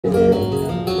Lieutenant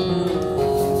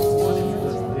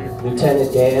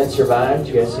Dan survived.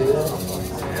 You guys see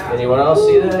that? Anyone else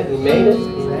see that? He made it?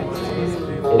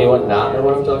 Anyone not know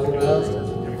what I'm talking about?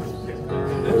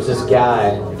 There's this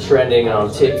guy trending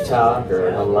on TikTok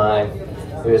or online.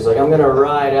 He was like, I'm gonna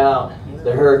ride out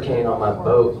the hurricane on my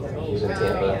boat. He's in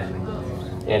Tampa.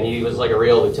 And he was like a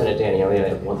real Lieutenant Dan. He only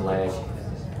had one leg.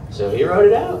 So he rode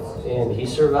it out and he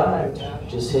survived.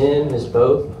 Just him, his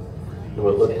boat, and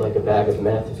what looked like a bag of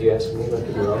meth, if you ask me. But I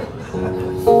could be wrong.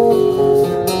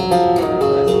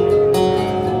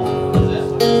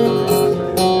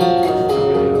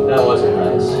 That wasn't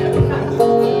nice.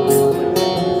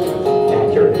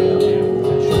 Accurate.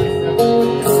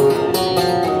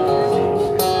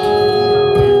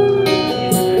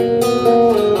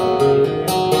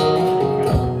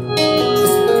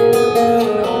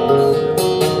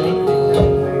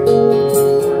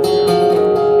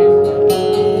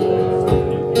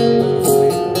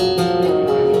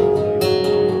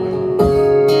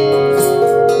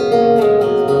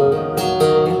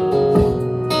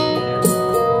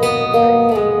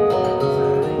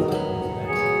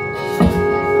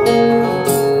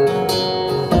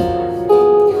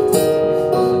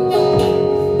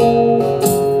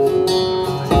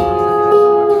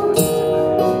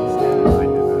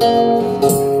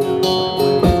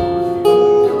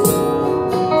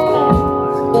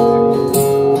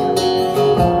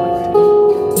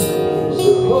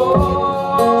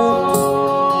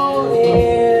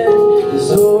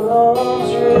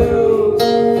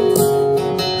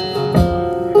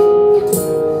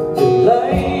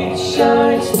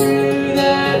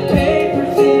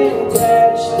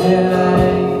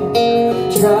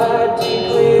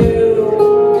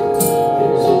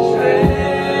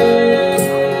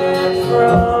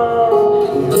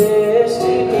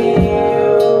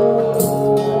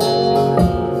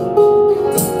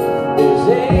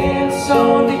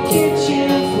 On the kitchen